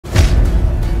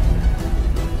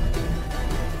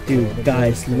Dude,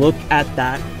 guys, look at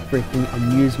that freaking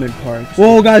amusement park.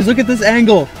 Whoa, guys, look at this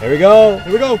angle. Here we go.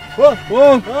 Here we go. Whoa.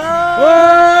 Whoa.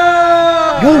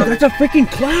 Whoa. Yo, that's a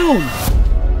freaking clown.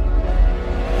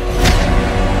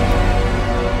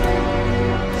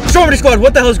 Stromedy Squad,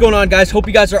 what the hell is going on, guys? Hope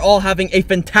you guys are all having a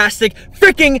fantastic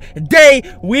freaking day.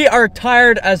 We are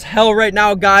tired as hell right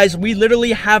now, guys. We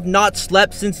literally have not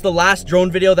slept since the last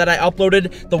drone video that I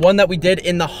uploaded, the one that we did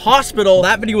in the hospital.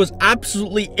 That video was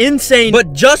absolutely insane,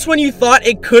 but just when you thought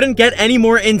it couldn't get any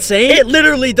more insane, it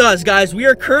literally does, guys. We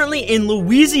are currently in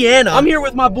Louisiana. I'm here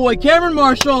with my boy, Cameron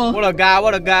Marshall. What up, guy?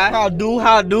 What up, guy? How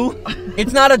do?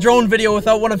 It's not a drone video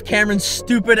without one of Cameron's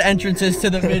stupid entrances to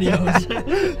the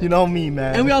videos. You know me,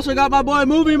 man. And we also got my boy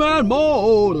Movie Man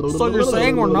Mo. So you're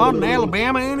saying we're not in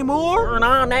Alabama anymore? We're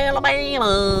not in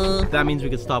Alabama. That means we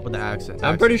could stop with the accent.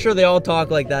 I'm pretty sure they all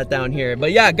talk like that down here.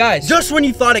 But yeah, guys, just when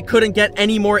you thought it couldn't get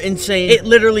any more insane, it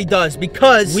literally does,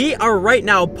 because we are right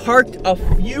now parked a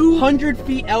few hundred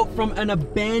feet out from an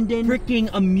abandoned freaking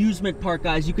amusement park,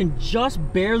 guys. You can just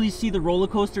barely see the roller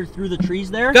coaster through the trees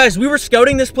there. Guys, we were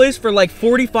scouting this place for like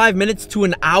 45 minutes to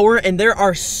an hour, and there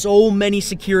are so many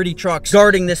security trucks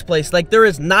guarding this place. Like, there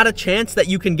is not a chance that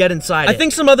you can get inside. I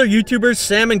think some other YouTubers,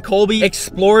 Sam and Colby,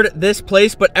 explored this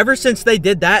place, but ever since they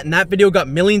did that and that video got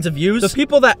millions of views, the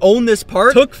people that own this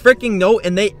park took freaking note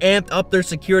and they amped up their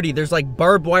security. There's like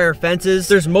barbed wire fences,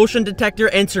 there's motion detector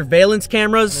and surveillance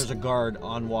cameras. There's a guard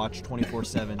on watch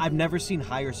 24/7. I've never seen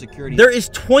higher security. There is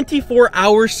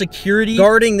 24-hour security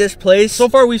guarding this place. So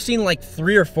far, we've seen like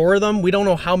 3 or 4 of them. We don't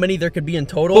know how many there could be in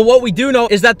total, but what we do know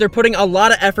is that they're putting a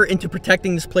lot of effort into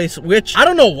protecting this place, which I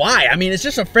don't know why. I mean, it's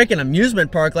just a freaking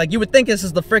amusement park. Like, you would think this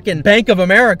is the freaking Bank of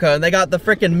America and they got the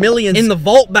freaking millions in the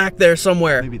vault back there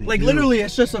somewhere. Like, literally,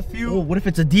 it's just a few. Oh, what if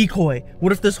it's a decoy?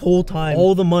 What if this whole time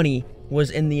all the money was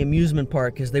in the amusement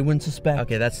park because they wouldn't suspect?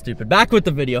 Okay, that's stupid. Back with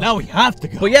the video. Now we have to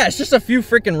go. But yeah, it's just a few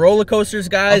freaking roller coasters,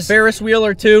 guys, a Ferris wheel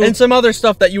or two, and some other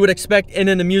stuff that you would expect in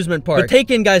an amusement park. But take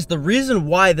in, guys, the reason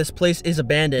why this place is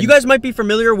abandoned. You guys might be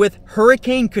familiar with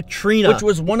Hurricane Katrina, which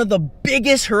was one of the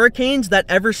biggest hurricanes that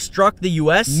ever struck the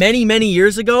US many, many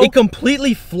years ago. It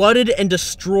completely flooded and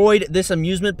destroyed this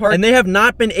amusement park, and they have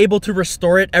not been able to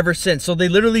restore it ever since. So they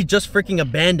literally just freaking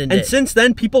abandoned it. And since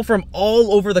then, people from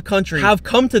all over the country have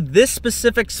come to this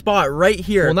specific spot right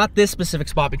here. Well, not this specific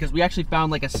spot, because we actually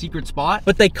found like a secret spot,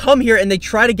 but they come here and they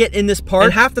try to get in this park,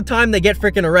 and half the time they get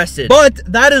freaking arrested. But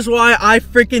that is why I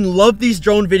freaking love these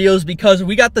drone videos, because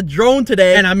we got the drone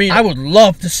today, and I mean, I would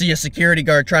love to see a security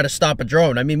guard try to stop a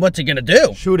drone. I mean, what's he gonna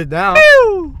do? Shoot it down.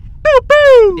 Pew! Pew,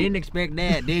 pew! Didn't expect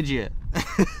that, did you?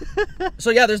 So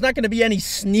yeah, there's not gonna be any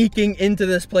sneaking into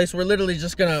this place. We're literally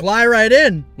just gonna fly right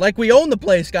in like we own the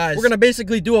place, guys. We're gonna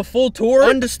basically do a full tour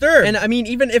undisturbed. And I mean,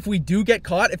 even if we do get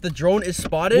caught, if the drone is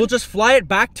spotted, we'll just fly it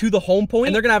back to the home point,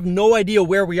 and they're gonna have no idea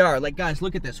where we are. Like, guys,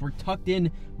 look at this. We're tucked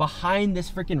in behind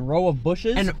this freaking row of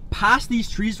bushes, and past these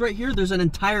trees right here, there's an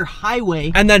entire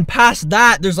highway, and then past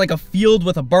that, there's like a field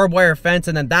with a barbed wire fence,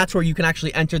 and then that's where you can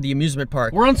actually enter the amusement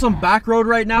park. We're on some back road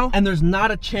right now, and there's not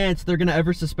a chance they're gonna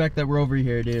ever suspect that we're over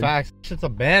here, dude. Facts. Shit's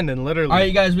abandoned, literally. All right,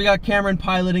 you guys, we got Cameron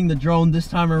piloting the drone this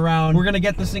time around. We're gonna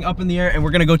get this thing up in the air, and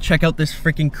we're gonna go check out this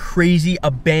freaking crazy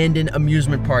abandoned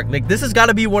amusement park. Like, this has got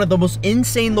to be one of the most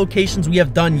insane locations we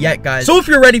have done yet, guys. So if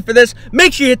you're ready for this,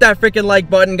 make sure you hit that freaking like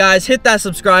button, guys. Hit that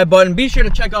subscribe button. Be sure to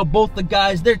check out both the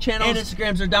guys. Their channels and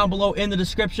Instagrams are down below in the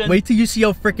description. Wait till you see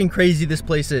how freaking crazy this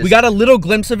place is. We got a little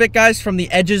glimpse of it, guys, from the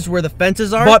edges where the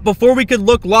fences are, but before we could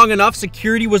look long enough,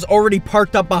 security was already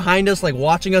parked up behind us, like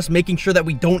watching us, making sure that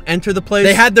we don't enter the place.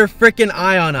 They had their freaking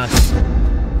eye on us.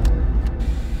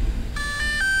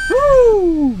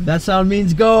 Woo! That sound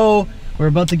means go. We're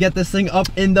about to get this thing up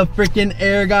in the freaking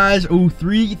air, guys. Ooh,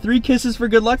 three kisses for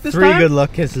good luck this time? 3 good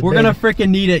luck kisses. We're gonna freaking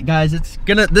need it, guys.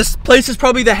 This place is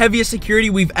probably the heaviest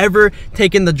security we've ever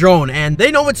taken the drone, and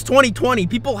they know it's 2020.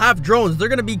 People have drones. They're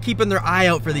gonna be keeping their eye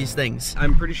out for these things.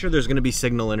 I'm pretty sure there's gonna be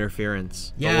signal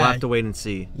interference. Yeah. But we'll have to wait and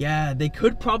see. Yeah, they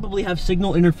could probably have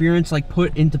signal interference like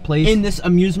put into place in this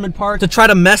amusement park to try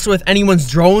to mess with anyone's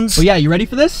drones. But yeah, you ready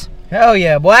for this? Hell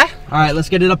yeah, boy. All right, let's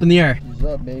get it up in the air. What's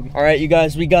up, baby? All right, you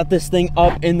guys, we got this thing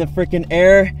up in the freaking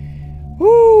air.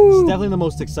 Woo! It's definitely the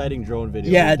most exciting drone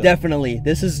video. Yeah, definitely.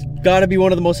 This has got to be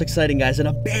one of the most exciting, guys. An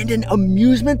abandoned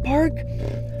amusement park?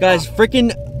 Guys,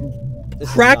 freaking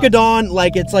crack of dawn,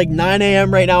 like it's like 9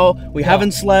 a.m. right now. We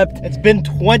haven't slept. It's been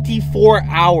 24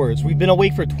 hours. We've been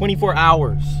awake for 24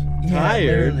 hours. Yeah,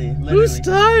 tired? Literally. Who's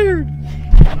tired?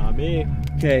 Not me.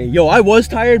 Okay, yo, I was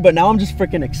tired, but now I'm just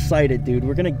freaking excited, dude.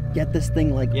 We're gonna get this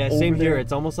thing like yeah, over same there. here.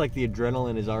 It's almost like the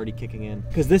adrenaline is already kicking in.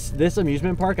 Because this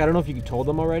amusement park, I don't know if you told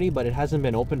them already, but it hasn't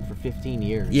been open for 15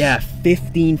 years. Yeah,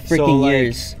 15 freaking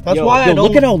years. That's why I don't...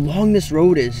 Look at how long this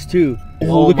road is, too.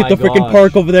 Oh, look at the freaking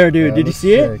park over there, dude. Did you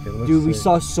see it? Dude, we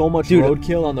saw so much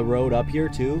roadkill on the road up here,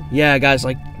 too. Yeah, guys,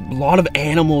 like, a lot of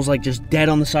animals, like, just dead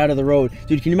on the side of the road.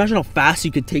 Dude, can you imagine how fast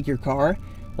you could take your car,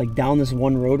 like, down this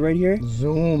one road right here?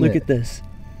 Zoom Look at this.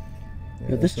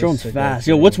 Yo, this drone's fast.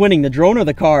 Yo, what's winning, the drone or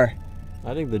the car?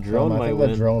 I think the drone might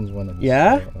win. The drone's winning.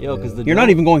 Yeah? Yo, because you're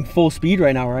not even going full speed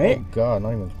right now, right? Oh god,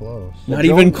 not even close. Not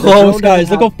even close,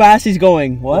 guys. Look how fast he's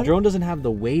going. What? The drone doesn't have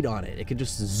the weight on it. It could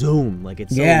just zoom. Like,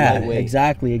 it's so yeah, lightweight.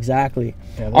 exactly.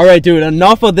 Yeah, all right, dude.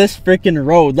 Enough of this freaking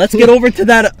road. Let's get over to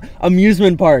that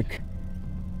amusement park.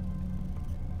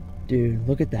 Dude,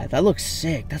 look at that. That looks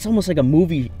sick. That's almost like a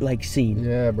movie like scene.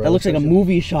 Yeah, bro. That looks like a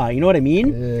movie shot. You know what I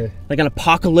mean? Yeah. Like an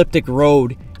apocalyptic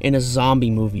road in a zombie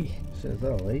movie. Shit, is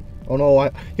that a lake? Oh no,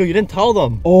 yo, you didn't tell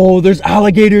them. Oh, there's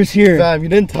alligators here. Fam, you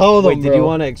didn't tell them. Wait, did you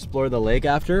want to explore the lake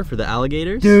after for the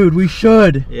alligators? Dude, we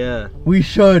should. Yeah. We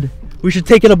should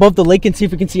take it above the lake and see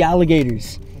if we can see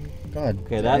alligators. God.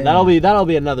 Okay, that'll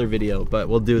be another video, but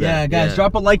we'll do that. Yeah, guys,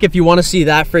 drop a like if you want to see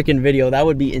that freaking video. That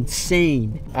would be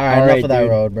insane. All right, enough of that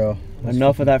road, bro.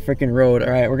 Enough of that freaking road. All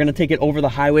right, we're gonna take it over the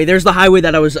highway. There's the highway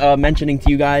that I was mentioning to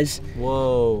you guys.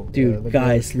 Whoa. Dude,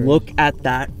 guys, look at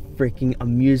that freaking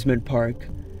amusement park.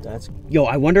 Yo,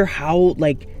 I wonder how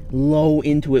like low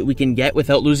into it we can get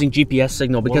without losing GPS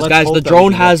signal, because guys, the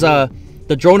drone has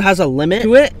a limit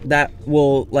to it that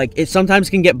will, like, it sometimes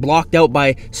can get blocked out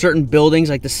by certain buildings.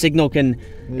 Like the signal can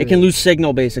it can lose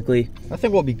signal basically. I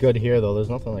think we'll be good here though. There's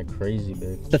nothing like crazy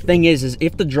big. The thing is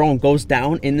if the drone goes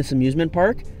down in this amusement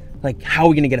park, like, how are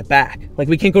we gonna get it back? Like,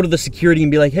 we can't go to the security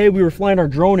and be like, hey, we were flying our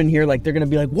drone in here. Like, they're gonna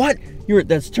be like, what?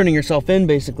 That's turning yourself in,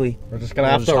 basically. We're just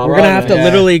gonna have to We're gonna have to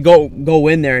literally go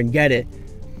in there and get it.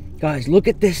 Guys, look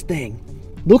at this thing.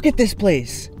 Look at this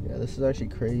place. Yeah, this is actually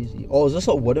crazy. Oh, is this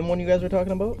a wooden one you guys were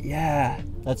talking about? Yeah.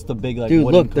 That's the big, like, dude,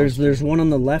 wooden look, there's one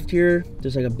on the left here.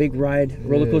 There's like a big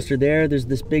roller coaster there. There's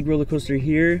this big roller coaster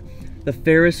here. The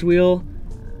Ferris wheel.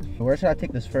 So where should I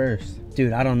take this first?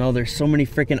 Dude, I don't know. There's so many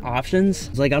freaking options.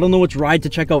 It's like, I don't know which ride to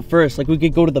check out first. Like, we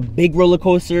could go to the big roller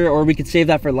coaster, or we could save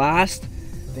that for last.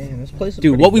 Damn, this place is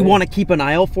dude, what we want to keep an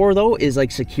eye out for, though, is like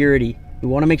security. We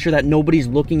want to make sure that nobody's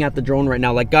looking at the drone right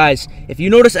now. Like, guys, if you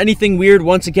notice anything weird,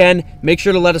 once again, make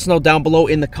sure to let us know down below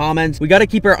in the comments. We got to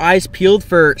keep our eyes peeled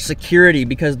for security,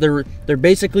 because they're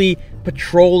basically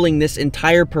patrolling this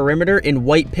entire perimeter in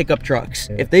white pickup trucks.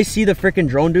 Yeah. If they see the freaking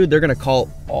drone, dude, they're gonna call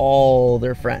all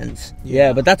their friends.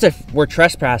 Yeah, but that's if we're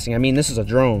trespassing. I mean, this is a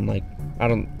drone. Like,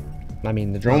 I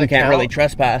mean, the drone can't really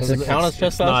trespass. Does it count as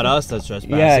trespassing? It's not us that's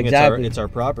trespassing. Yeah, exactly. It's our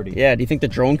property. Yeah, do you think the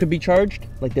drone could be charged?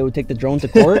 Like, they would take the drone to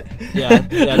court? yeah,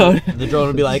 the drone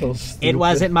would be like, it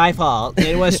wasn't my fault.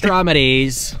 It was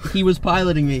Stromedy's. He was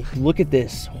piloting me. Look at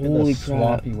this. Holy crap.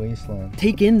 Sloppy wasteland.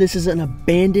 Take in, this is an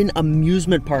abandoned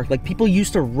amusement park. Like, people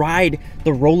used to ride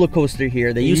the roller coaster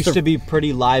here. They used to be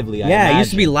pretty lively, yeah, it used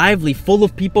to be lively, full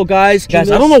of people, guys. Guys,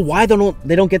 I don't know why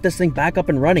they don't get this thing back up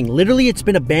and running. Literally, it's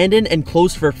been abandoned and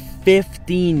closed for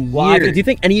 15 years. Do you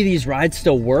think any of these rides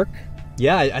still work?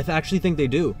 Yeah, I actually think they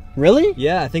do. Really?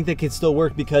 Yeah, I think they could still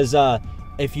work, because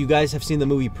if you guys have seen the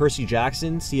movie Percy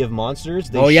Jackson, Sea of Monsters,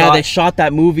 they shot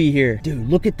that movie here. Dude,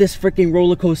 look at this freaking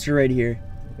roller coaster right here.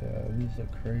 Yeah, these are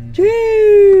crazy.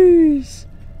 Jeez.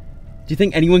 Do you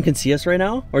think anyone can see us right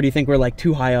now? Or do you think we're like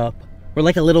too high up? We're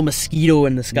like a little mosquito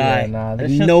in the sky. Yeah, nah, like,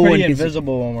 this shit's pretty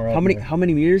invisible when we're up there. How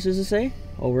many meters does it say?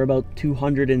 Oh, we're about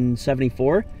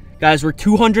 274. Guys, we're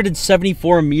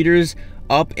 274 meters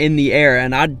up in the air,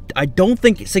 and I don't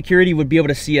think security would be able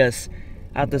to see us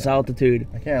at this altitude.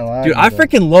 I can't lie. Dude, I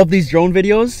freaking love these drone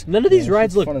videos. None of these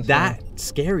rides look that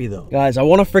scary, though. Guys, I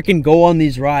want to freaking go on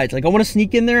these rides. Like, I want to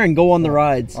sneak in there and go on the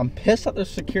rides. I'm pissed at the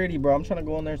security, bro. I'm trying to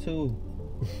go in there, too.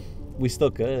 We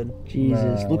still could.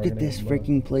 Jesus, look at this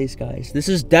freaking place, guys. This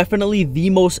is definitely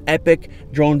the most epic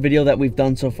drone video that we've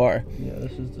done so far. Yeah,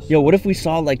 this is the Yo, what if we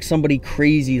saw, like, somebody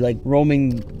crazy, like,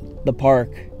 roaming the park?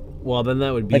 Well, then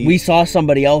that would be... Like, we saw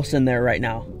somebody else in there right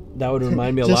now. That would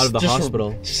remind me a lot of the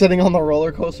hospital. Sitting on the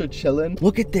roller coaster chilling.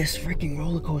 Look at this freaking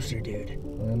roller coaster, dude.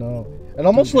 I know. It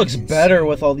almost looks better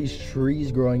with all these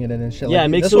trees growing in it and shit. Yeah, like, it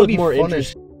makes it look more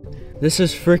interesting. This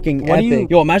is freaking epic.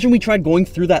 Yo, imagine we tried going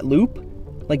through that loop.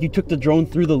 Like, you took the drone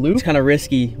through the loop. It's kind of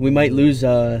risky. We might lose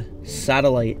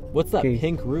satellite. What's that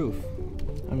pink roof?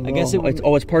 I don't know. I guess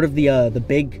it's part of the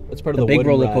big. It's part of the big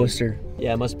roller coaster.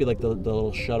 Yeah, it must be like the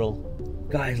little shuttle.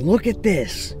 Guys, look at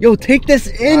this. Yo, take this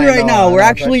in right now. We're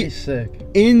actually sick.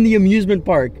 In the amusement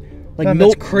park. Like, Fam,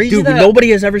 that's crazy. Dude, nobody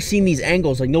has ever seen these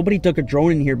angles. Like, nobody took a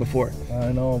drone in here before.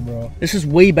 I know, bro. This is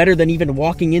way better than even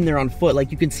walking in there on foot.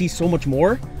 Like, you can see so much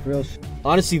more. Real.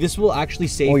 Honestly, this will actually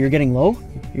save. Oh, you're getting low?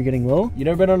 You're getting low? You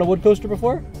never been on a wood coaster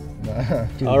before? Nah.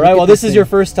 Dude, all right, well, this is your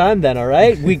first time then, all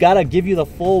right? We gotta give you the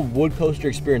full wood coaster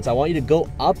experience. I want you to go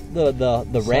up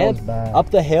the ramp,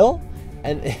 up the hill,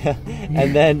 and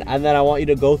and then I want you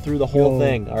to go through the whole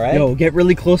thing, all right? Yo, get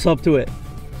really close up to it.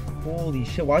 Holy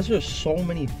shit! Why is there so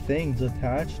many things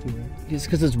attached to it? It's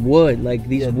because it's wood. Like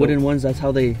these wooden ones, that's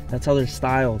how they're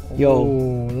styled.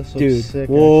 Yo, this looks dude. sick,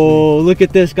 Whoa, look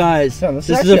at this, guys. Damn, this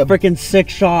is a freaking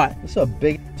sick shot. This is a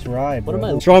big ride, bro.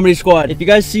 Stromedy squad, if you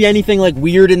guys see anything like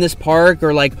weird in this park,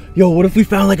 or like, yo, what if we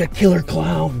found like a killer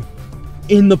clown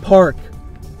in the park?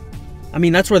 I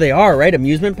mean, that's where they are, right?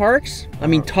 Amusement parks? I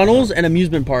mean, tunnels and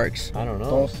amusement parks. I don't know.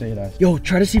 Don't say that. Yo,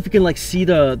 try to see if we can like see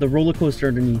the roller coaster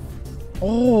underneath.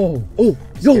 Oh,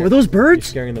 yo, are those birds? You're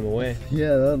scaring them away. Yeah,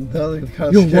 that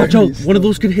kind of. Yo, watch out! One of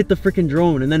those could hit the freaking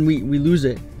drone, and then we lose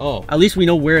it. Oh, at least we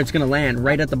know where it's gonna land,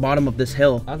 right at the bottom of this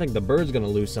hill. I think the bird's gonna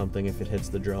lose something if it hits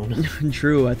the drone.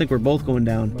 True. I think we're both going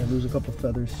down. Might lose a couple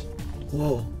feathers.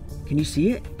 Whoa! Can you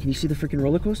see it? Can you see the freaking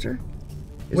roller coaster?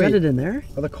 Is that it in there?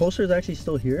 Are the coasters actually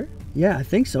still here? Yeah, I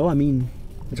think so. I mean,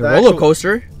 it's a roller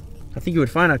coaster. I think you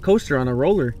would find a coaster on a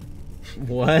roller.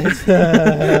 What?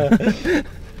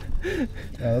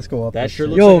 Yeah, let's go up. That sure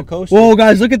looks like a coaster. Whoa,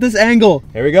 guys, look at this angle.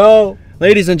 Here we go.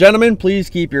 Ladies and gentlemen, please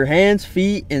keep your hands,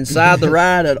 feet inside the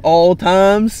ride at all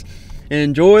times.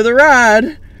 Enjoy the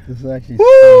ride. This is actually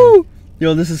woo!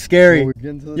 Yo, this is scary.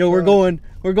 Yo, we're going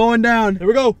down. Here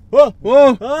we go. Whoa.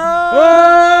 Whoa.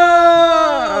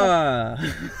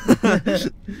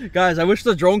 Guys, I wish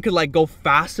the drone could like go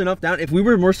fast enough down. If we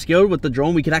were more skilled with the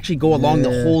drone, we could actually go along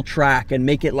the whole track and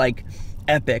make it like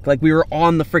epic, like we were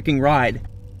on the freaking ride.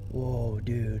 Whoa,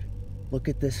 dude, look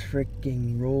at this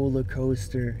freaking roller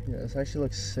coaster. Yeah, this actually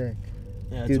looks sick.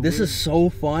 Yeah, dude, this is so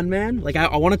fun, man. Like,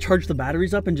 I want to charge the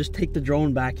batteries up and just take the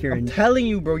drone back here. I'm telling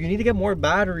you, bro, you need to get more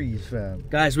batteries, fam.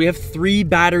 Guys, we have 3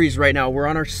 batteries right now. We're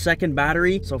on our 2nd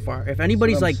battery so far. If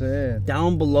anybody's like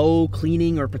down below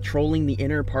cleaning or patrolling the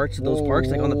inner parts of those parks,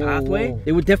 like on the pathway,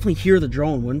 they would definitely hear the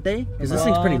drone, wouldn't they? Because this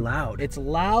thing's pretty loud. It's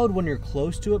loud when you're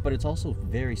close to it, but it's also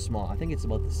very small. I think it's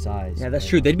about the size. Yeah, that's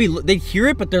true. They'd hear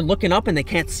it, but they're looking up and they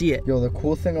can't see it. Yo, the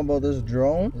cool thing about this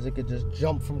drone is it could just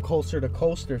jump from coaster to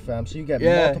coaster, fam. So you get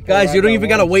multiple guys, you don't even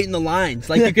gotta wait in the lines.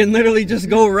 Like, you can literally just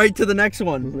go right to the next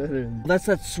one. Literally. That's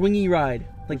that swingy ride.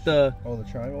 Like the... Oh, the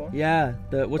triangle one? Yeah.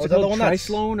 What's it called?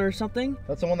 Trislone or something?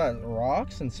 That's the one that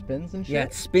rocks and spins and shit? Yeah,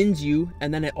 it spins you,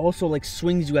 and then it also, like,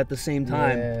 swings you at the same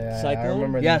time. Yeah, Cyclone? I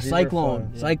remember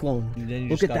Cyclone. Yeah. Cyclone.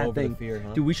 Look at that thing.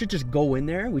 Dude, we should just go in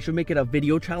there. We should make it a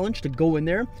video challenge to go in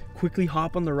there, quickly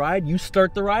hop on the ride. You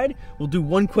start the ride. We'll do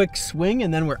one quick swing,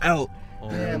 and then we're out. Oh,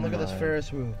 man, look at this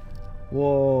Ferris wheel.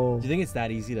 Whoa. Do you think it's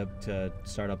that easy to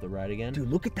start up the ride again? Dude,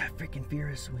 look at that freaking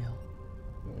Ferris wheel.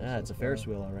 Yeah, it's a Ferris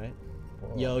wheel, all right.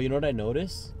 Yo, you know what I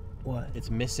noticed? What? It's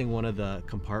missing one of the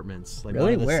compartments. Like really?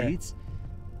 one of the Where? seats.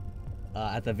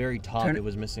 At the very top, it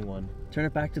was missing one. Turn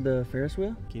it back to the Ferris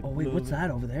wheel? Keep wait, moving. what's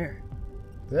that over there?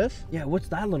 This? Yeah, what's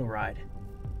that little ride?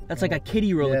 That's like a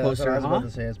kiddie roller coaster, that's what I was about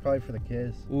to say. It's probably for the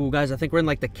kids. Ooh, guys, I think we're in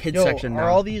like the kids section now. Are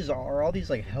all these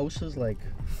like houses like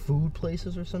food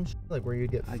places or some shit? Like where you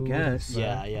get food? I guess.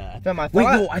 Yeah. Fam, wait,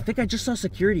 no, I think I just saw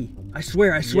security. I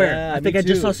swear. Yeah, I think I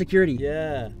just saw security.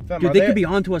 Yeah. Fam, dude, they could be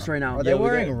onto us right now. Are they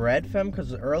wearing red, fam?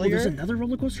 Because earlier... Oh, there's another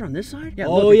roller coaster on this side? Yeah,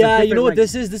 look, yeah, you know what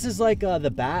this is? This is like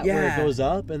the bat where it goes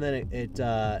up and then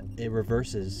it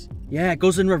reverses. Yeah, it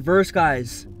goes in reverse,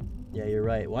 guys. Yeah, you're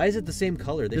right. Why is it the same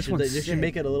color? They should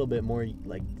make it a little bit more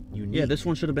like unique. Yeah, this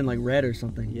one should have been like red or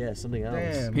something. Yeah, something else.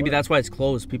 Damn, maybe that's why it's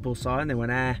closed. People saw it and they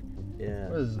went, ah. Yeah.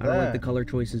 What is that? I don't like the color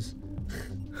choices.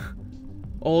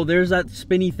 Oh, there's that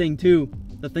spinny thing too.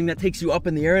 The thing that takes you up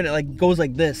in the air and it like goes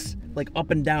like this, like up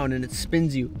and down, and it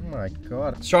spins you. Oh my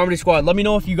god. Stromedy squad, let me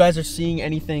know if you guys are seeing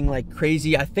anything like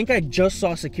crazy. I think I just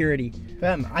saw security.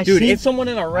 Fam, I seen someone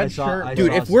in a red shirt.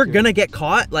 Dude, if we're gonna get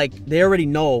caught, like they already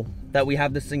know that we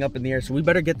have this thing up in the air, so we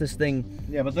better get this thing.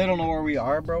 Yeah, but they don't know where we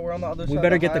are, bro. We're on the other side. We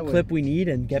better get the clip we need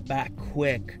and get back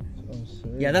quick.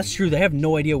 Yeah, that's true. They have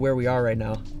no idea where we are right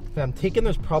now. Fam, taking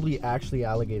there's probably actually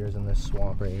alligators in this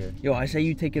swamp right here. Yo, I say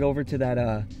you take it over to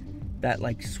that that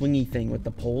like swingy thing with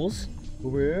the poles.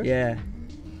 Over here? Yeah.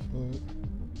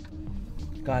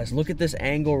 Guys, look at this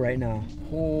angle right now.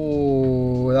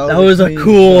 Oh, that was a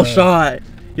cool shot.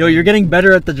 Yo, you're getting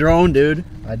better at the drone, dude.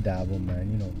 I dabble,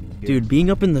 man. You know me. Dude, being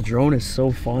up in the drone is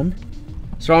so fun.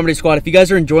 Stromedy squad, if you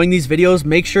guys are enjoying these videos,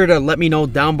 make sure to let me know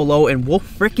down below, and we'll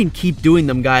freaking keep doing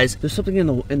them, guys. There's something in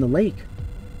the lake.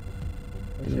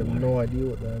 I have no idea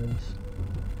what that is.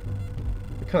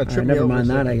 It kind of tripped me Never over mind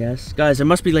that, I something. guess. Guys, it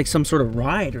must be like some sort of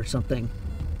ride or something.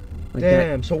 Like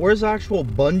Damn, so where's the actual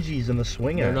bungees in the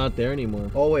swing They're at? not there anymore.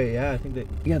 Oh wait, yeah, I think they...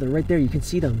 Yeah, they're right there. You can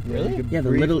see them. Really? Yeah, the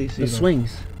little the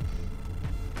swings.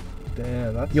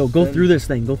 Damn, that's... Yo, go through this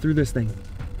thing. Go through this thing.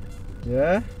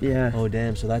 Yeah? Yeah. Oh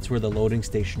damn, so that's where the loading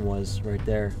station was, right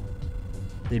there.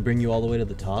 They'd bring you all the way to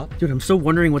the top? Dude, I'm still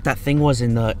wondering what that thing was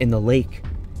in the lake.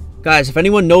 Guys, if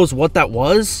anyone knows what that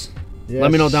was, Yes.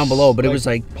 let me know down below. But it was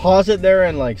like, pause it there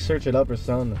and like search it up or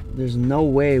something. there's no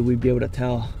way we'd be able to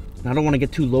tell. And I don't want to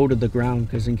get too low to the ground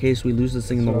because in case we lose this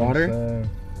thing in the water.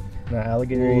 That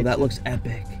alligator. Oh, eats that it. looks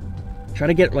epic. Try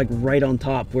to get like right on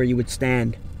top where you would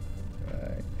stand.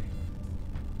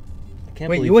 I can't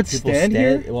Wait, believe you would people stand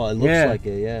here? Well, it looks like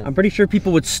it, yeah. I'm pretty sure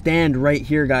people would stand right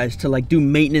here, guys, to like do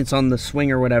maintenance on the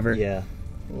swing or whatever. Yeah.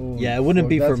 Oh, Yeah, it wouldn't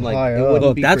be that's from like... high It up. wouldn't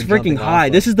Look, be that's for jumping freaking high.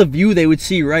 off This of. is the view they would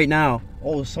see right now.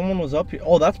 Oh, someone was up here.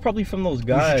 Oh, that's probably from those You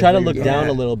guys. should try to that look you're down a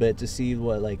going- little bit to see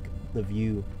what, like, the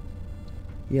view.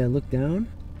 Yeah, look down.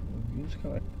 The view's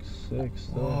kind of sick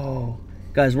still. Oh,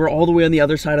 guys, we're all the way on the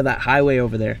other side of that highway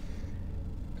over there.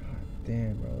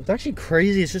 Damn, bro. It's actually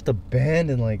crazy. It's just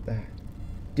abandoned like that.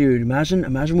 Dude,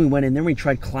 imagine we went in there and we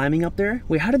tried climbing up there.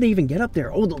 Wait, how did they even get up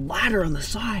there? Oh, the ladder on the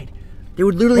side. They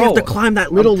would literally have to climb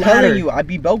that little I'm ladder. telling you, I'd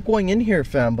be about going in here,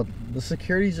 fam, but the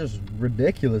security's just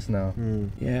ridiculous now.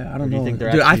 Yeah, I Or don't do you know. think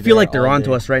they're Dude, I actually feel there like they're all onto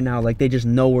day? us right now. Like they just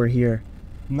know we're here.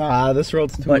 Nah, this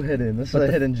road's too But- hidden. This is but a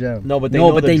the- hidden gem. No, but they No,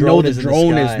 know but the they know drone the is in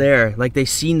drone the is sky. there. Like they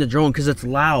seen the drone because it's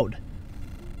loud.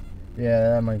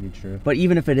 Yeah, that might be true. But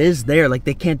even if it is there, like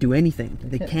they can't do anything.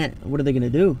 They can't. What are they gonna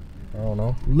do? I don't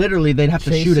know. Literally, they'd have to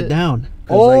Chase shoot it it. down.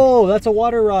 'Cause, Oh, that's a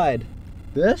water ride.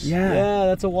 This? yeah, Yeah,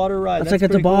 that's a water ride. that's like a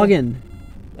pretty cool. toboggan.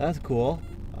 That's cool.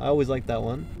 I always like that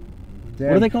one. Damn.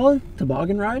 What do they call it?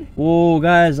 Toboggan ride? Whoa,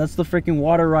 guys, that's the freaking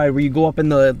water ride where you go up in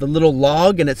the little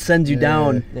log and it sends you Yeah.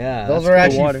 down. Yeah. Those that's are cool.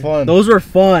 actually water. fun. Those were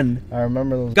fun. I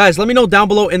remember those. Guys, let me know down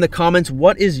below in the comments,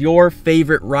 what is your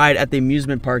favorite ride at the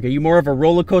amusement park? Are you more of a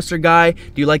roller coaster guy? Do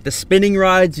you like the spinning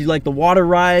rides? Do you like the water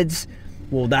rides?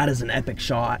 Well, that is an epic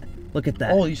shot. Look at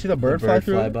that. Oh, you see the The bird fly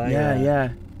through? by. yeah.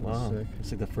 Wow. Sick.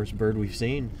 It's like the first bird we've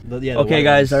seen. The Okay, white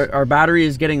guys, ones. our battery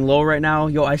is getting low right now.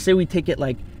 Yo, I say we take it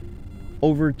like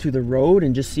over to the road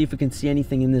and just see if we can see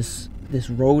anything in this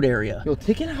road area. Yo,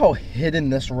 take in how hidden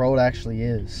this road actually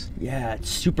is. Yeah, it's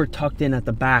super tucked in at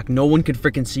the back. No one could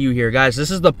freaking see you here, guys.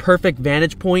 This is the perfect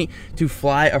vantage point to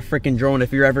fly a freaking drone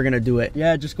if you're ever gonna do it.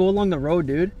 Yeah, just go along the road,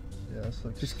 dude. Yeah, this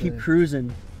looks Just sick. keep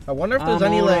cruising. I wonder if there's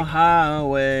I'm any on a like...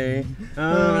 highway.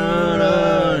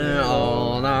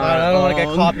 all night I don't want to get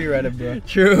long. copyrighted, bro.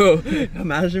 True.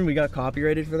 Imagine we got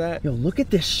copyrighted for that. Yo, look at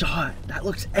this shot. That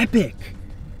looks epic.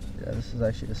 Yeah, this is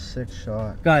actually a sick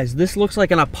shot. Guys, this looks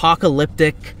like an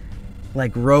apocalyptic,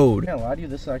 like, road. I can't lie to you,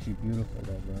 this is actually beautiful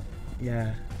though, bro.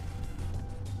 Yeah.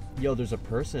 Yo, there's a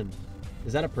person.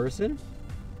 Is that a person?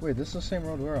 Wait, this is the same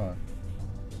road we're on.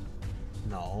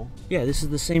 No. Yeah, this is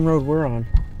the same road we're on.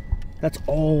 That's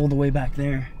all the way back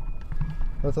there.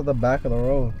 That's at the back of the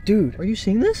road. Dude. Are you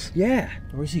seeing this? Yeah.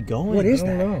 Where's he going? What is I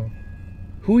don't that? know.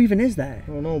 Who even is that? I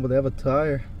don't know, but they have a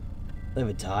tire. They have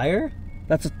a tire?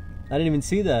 That's a... I didn't even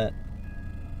see that.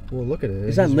 Well, look at it.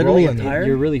 Is that He's literally a rolling it. tire?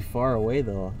 You're really far away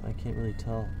though. I can't really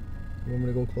tell. You want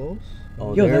me to go close?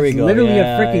 Oh, Yo, there we that's go. literally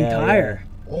Yeah, a freaking yeah, tire.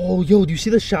 Oh, yo, do you see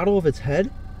the shadow of its head?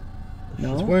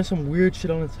 No? It's wearing some weird shit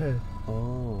on its head. Yeah.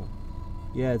 Oh.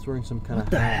 Yeah, it's wearing some kind What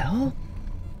of the hat. hell?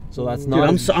 So that's Dude,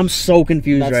 not. I'm so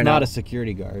confused that's right not now. a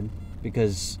security guard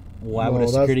because why No, would a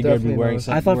that's security guard be definitely wearing not a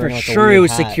something? I thought for wearing, like, a sure weird it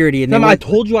was hat? security. And Damn, they I went-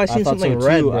 told you I I seen thought something so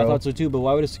red, too. bro. I thought so too. But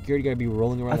why would a security guard be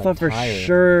rolling around? I thought a for tire,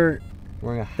 sure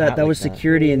wearing a hat that like was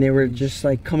security and they were just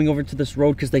like coming over to this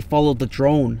road because they followed the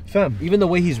drone. Fam, Even the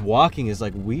way he's walking is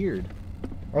like weird.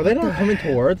 are they not coming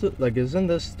towards it? Like, isn't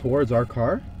this towards our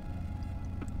car?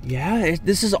 Yeah,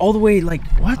 this is all the way like,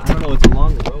 what? I don't know. It's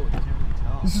along the road. I can't really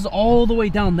tell. This is all the way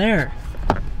down there.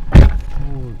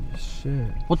 Holy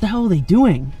shit. What the hell are they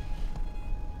doing?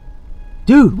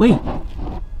 Dude, wait.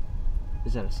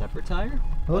 Is that a separate tire?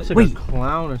 That looks like Wait. a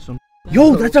clown or something.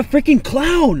 Yo, that's a freaking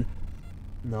clown.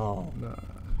 No.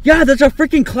 Yeah, that's a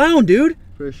freaking clown, dude.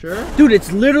 For sure? Dude,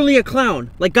 it's literally a clown.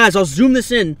 Like, guys, I'll zoom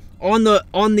this in on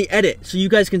the edit so you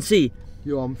guys can see.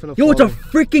 Yo, I'm finna Yo, it's a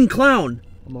follow. freaking clown.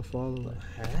 I'm gonna follow.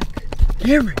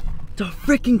 Cameron, it's a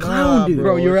freaking clown, Nah, dude.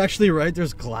 Bro, you're actually right.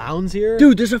 There's clowns here.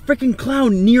 Dude, there's a freaking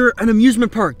clown near an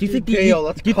amusement park. Do you think Hey, yo,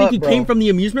 let's do you think cut, he bro. came from the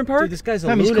amusement park? Dude, this guy's a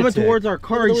Fam, he's lunatic. coming towards our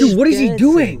car. Look at the way Dude, what is he dancing.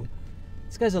 doing?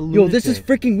 This guy's a Yo, lunatic. this is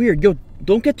freaking weird. Yo,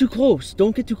 don't get too close.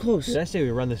 Don't get too close. Did I say we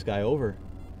run this guy over?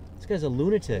 This guy's a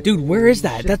lunatic. Dude, where is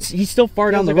that? He's still far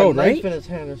He down has the like a road, knife right? in his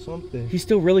hand or something. He's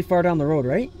still really far down the road,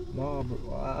 right? Nah,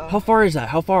 bro. How far is that?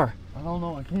 How far? I I don't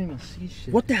know. I can't even see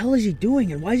shit. What the hell is he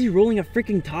doing? And why is he rolling a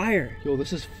freaking tire? Yo,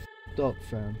 this is f***ed up,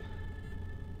 fam.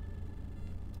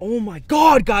 Oh my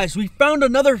god, guys, we found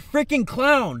another freaking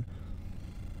clown.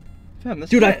 Fam,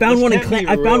 this Dude, I can't- found this one can't in be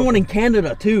real.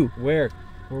 Canada too. Where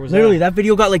was Literally, that? that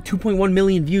video got like 2.1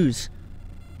 million views.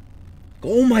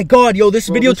 Oh my god, yo, this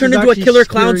Bro, video this turned is into a actually killer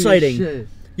clown scary as sighting. shit.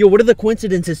 Yo, what are the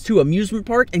coincidences too? Amusement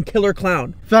park and killer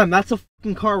clown. Fam, that's a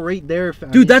fucking car right there, fam.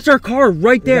 Dude, that's our car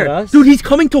right there. that us? Dude, he's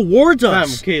coming towards Fam,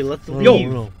 us. okay, let's Yo,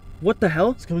 leave. what the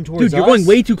hell? It's coming towards Dude, you're us? going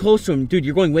way too close to him. Dude,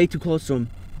 you're going way too close to him.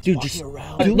 Dude, Walking just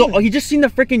around. no. He just seen the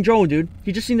freaking drone, dude.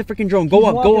 He just seen the freaking drone. Go He's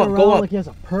up, go walking up, go around up. like he has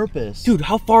a purpose. Dude,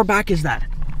 how far back is that?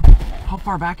 How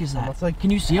far back is that? That's like-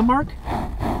 Can you see him, Mark?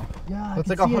 Yeah, That's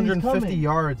like 150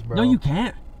 yards, bro. No, you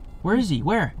can't. Where is he?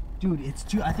 Where? Dude, it's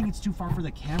too. I think it's too far for the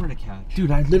camera to catch.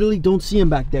 Dude, I literally don't see him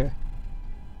back there.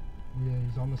 Yeah,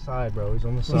 he's on the side, bro. He's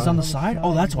on the side. He's on the side?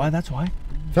 Oh, that's why, that's why.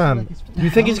 Fam, you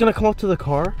think he's gonna come up to the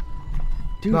car?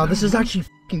 Dude, No, this is actually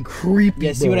fucking creepy,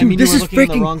 Yeah, see bro. what I Dude, mean? this You were is looking in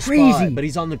the freaking wrong crazy. spot, but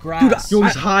he's on the grass. Yo,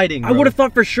 he's hiding, I bro. would have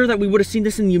thought for sure that we would have seen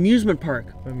this in the amusement park.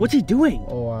 What's he doing?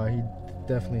 Oh, he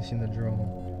definitely seen the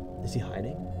drone. Is he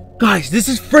hiding? Guys, this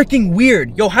is freaking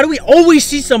weird. Yo, how do we always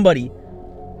see somebody?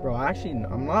 Bro, actually,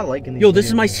 I'm not liking these Yo, this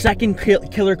is videos. my second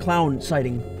killer clown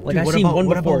sighting. Like, Dude, I seen one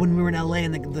what before. about when we were in LA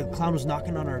and the clown was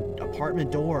knocking on our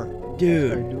apartment door? What are you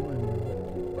Dude, doing,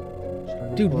 bro? Should I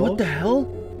go dude, what close? the hell?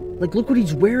 Like, look what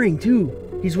he's wearing, too.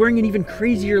 He's wearing an even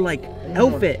crazier, like,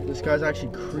 outfit. This guy's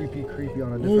actually creepy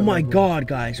on a different Oh my level. god,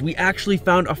 guys. We actually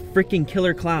found a freaking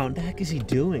killer clown. What the heck is he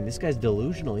doing? This guy's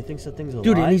delusional. He thinks that thing's alive.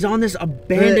 Dude, and he's on this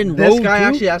abandoned This road, guy too?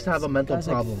 actually has to have a mental Guy's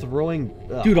problem. like throwing.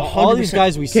 Dude, all these 100%.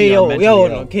 guys we Okay, see are mentally ill.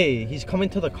 okay, he's coming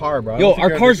to the car, bro. I Yo, don't think our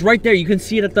you're car's right there. You can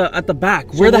see it at the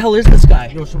back. So Where the what- hell is this guy?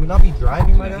 Yo, should we not be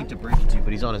driving, my I guy? hate to break it to you,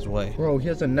 but he's on his way. Bro, he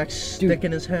has a neck stick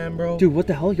in his hand, bro. Dude, what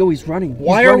the hell? Yo, he's running.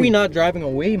 Why He's are running. we not driving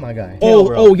away, my guy? Oh,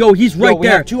 bro. oh, yo, he's right we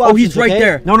there. have two Oh, he's options, right okay?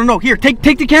 there. No. Here, take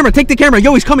the camera. Take the camera.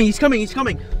 Yo, he's coming. He's coming. He's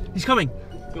coming. He's coming.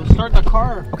 Yo, start the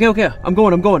car. Okay. I'm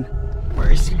going.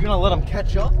 Where is he gonna let him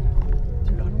catch up?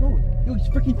 Dude, I don't know. Yo, he's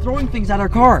freaking throwing things at our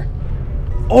car.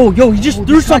 Oh, yo, he just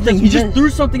threw something. He just threw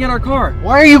something at our car.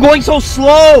 Why are you going so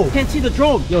slow? Can't see the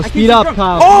drone. Yo, I can't speed see the up, drone.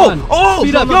 Kyle, Oh, come on. oh,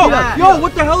 Speed up, yo, speed up. yo,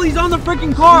 what the hell? He's on the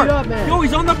freaking car. Speed up, man. Yo,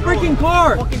 he's on the freaking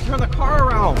car. Fucking turn the car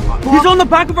around. He's on the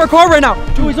back of our car right now.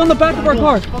 Yo, he's on the back of our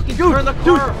car. Fucking Dude, turn the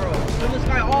dude, car, bro. Turn this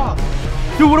guy off.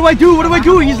 dude, what do I do? What do I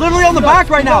do? He's literally on the back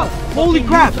right now. Holy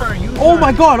crap. U-turn. Oh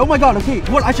my god. Okay,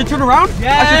 what? I should turn around? I should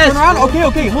Yes, turn around? bro.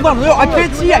 Okay, hold on. Yo, I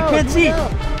can't see.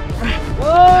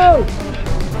 Whoa!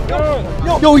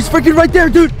 Yo, he's freaking right there,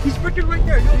 dude. He's freaking right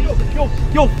there.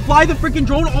 Yo, fly the freaking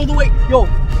drone all the way. Yo,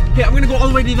 okay, I'm gonna go all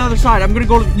the way to the other side. I'm gonna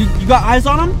go. You got eyes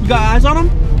on him? You got eyes on him?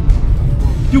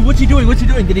 Dude, what's he doing?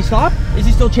 Did he stop? Is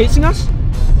he still chasing us?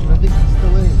 I think he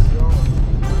still is. Yo.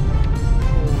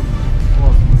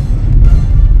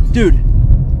 Dude.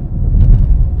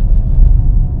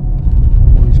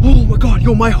 Oh my god,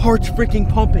 yo, my heart's freaking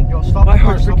pumping. Yo, stop my the car,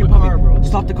 heart's stop freaking the pumping. car, bro.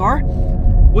 Stop the car?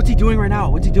 What's he doing right now?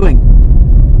 What's he doing?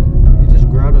 He just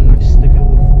grabbed a next stick out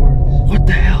of the forest. What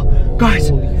the hell? Guys,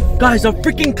 a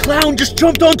freaking clown just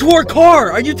jumped onto our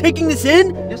car. Are you taking this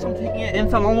in? Yes, I'm taking it in. I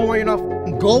don't know where you're not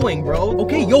f***ing going, bro.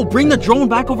 Okay, yo, bring the drone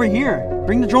back over here.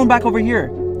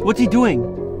 What's he doing?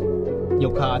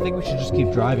 Yo, Kyle, I think we should just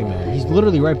keep driving, man. He's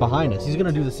literally right behind us. He's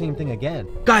gonna do the same thing again.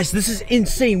 Guys, this is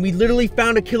insane. We literally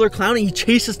found a killer clown and he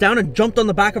chased us down and jumped on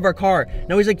the back of our car.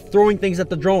 Now he's like throwing things at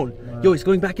the drone. Yo, he's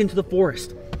going back into the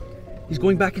forest. Shit,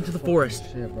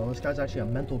 Shit, bro. This guy's actually a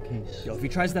mental case. Yo, if he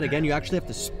tries that again, you actually have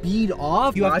to speed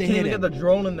off. You I have to can't hit even him. get the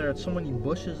drone in there. It's so many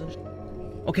bushes and shit.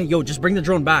 Okay, yo, just bring the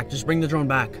drone back.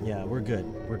 Yeah, we're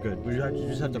good. We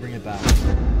just have to bring it back.